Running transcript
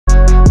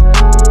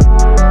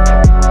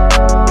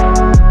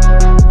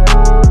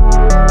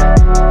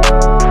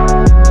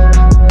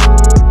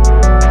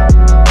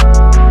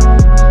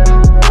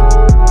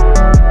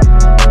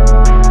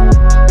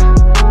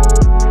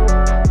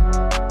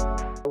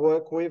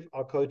with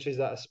are coaches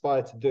that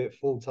aspire to do it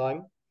full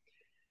time.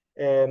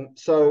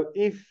 So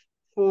if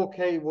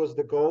 4K was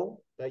the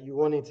goal that you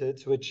wanted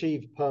to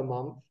achieve per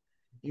month,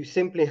 you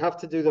simply have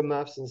to do the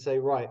maths and say,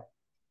 right,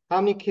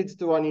 how many kids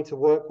do I need to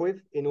work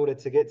with in order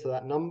to get to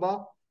that number?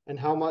 And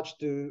how much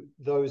do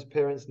those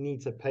parents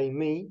need to pay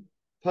me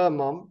per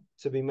month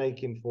to be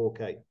making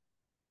 4K?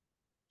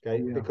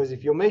 Okay, because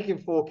if you're making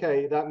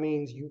 4K, that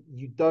means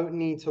you don't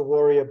need to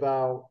worry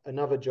about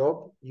another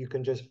job. You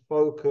can just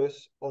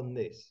focus on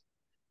this,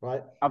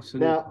 right?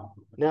 Absolutely.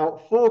 Now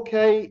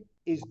 4K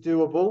is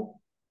doable.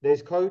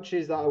 There's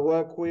coaches that I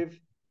work with.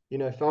 You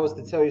know, if I was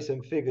to tell you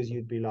some figures,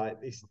 you'd be like,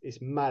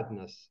 it's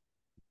madness.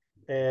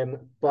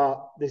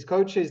 But there's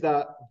coaches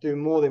that do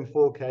more than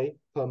 4K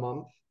per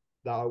month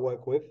that I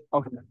work with.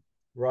 Okay.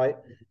 Right.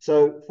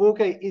 So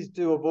 4K is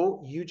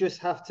doable. You just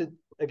have to,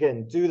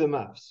 again, do the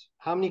maths.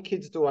 How many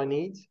kids do I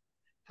need?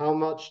 How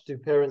much do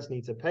parents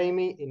need to pay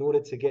me in order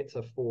to get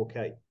to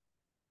 4K?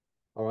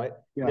 All right.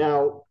 Yeah.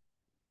 Now,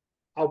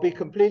 I'll be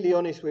completely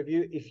honest with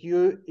you. If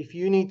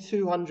you need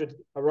 200,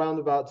 around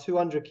about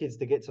 200 kids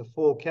to get to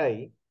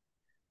 4K,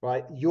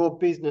 right, your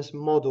business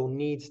model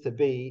needs to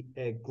be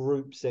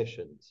group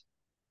sessions.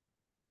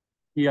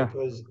 Yeah.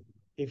 Because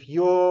if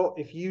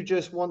you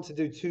just want to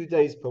do 2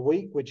 days per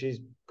week, which is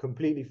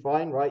completely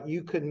fine, right?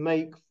 You could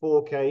make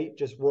 4K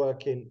just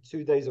working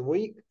 2 days a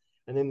week,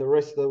 and then the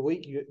rest of the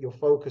week you're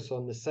focused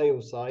on the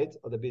sales side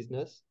of the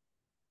business,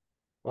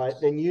 right?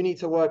 Then you need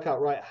to work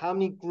out, right, how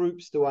many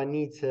groups do I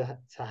need to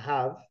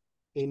have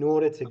in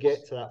order to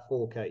get to that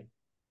 4K?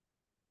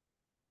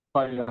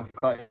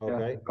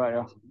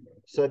 Okay.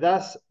 So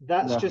that's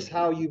just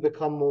how you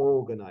become more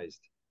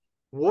organized.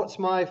 What's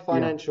my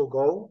financial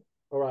goal?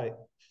 All right,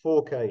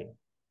 4K.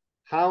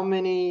 How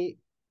many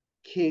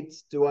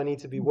kids do I need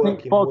to be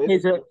working with?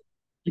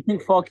 You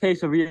think 4K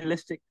is a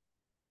realistic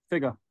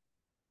figure?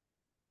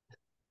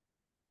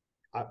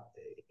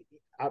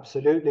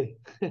 Absolutely.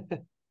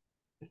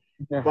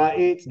 Yeah. But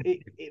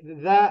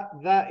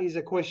that is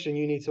a question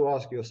you need to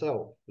ask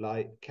yourself.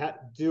 Like,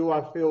 do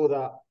I feel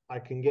that I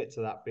can get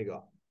to that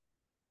figure?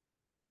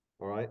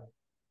 All right.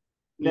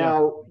 Yeah.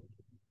 Now,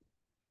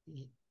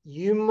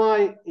 you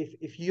might,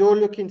 if you're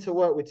looking to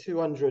work with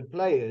 200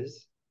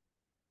 players,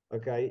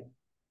 okay,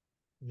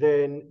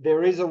 then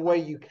there is a way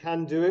you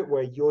can do it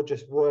where you're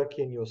just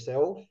working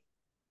yourself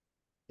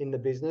in the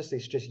business.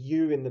 It's just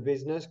you in the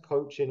business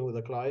coaching all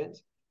the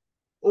clients,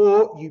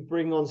 or you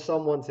bring on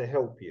someone to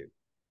help you.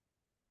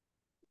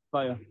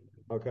 Fire.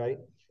 Okay.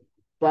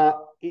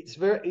 But it's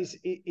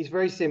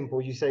very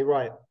simple. You say,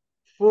 right,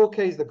 4K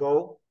is the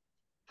goal.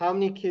 How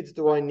many kids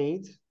do I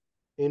need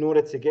in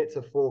order to get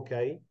to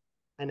 4K?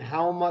 And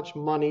how much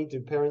money do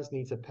parents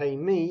need to pay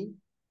me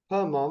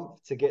per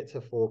month to get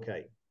to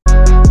 4K?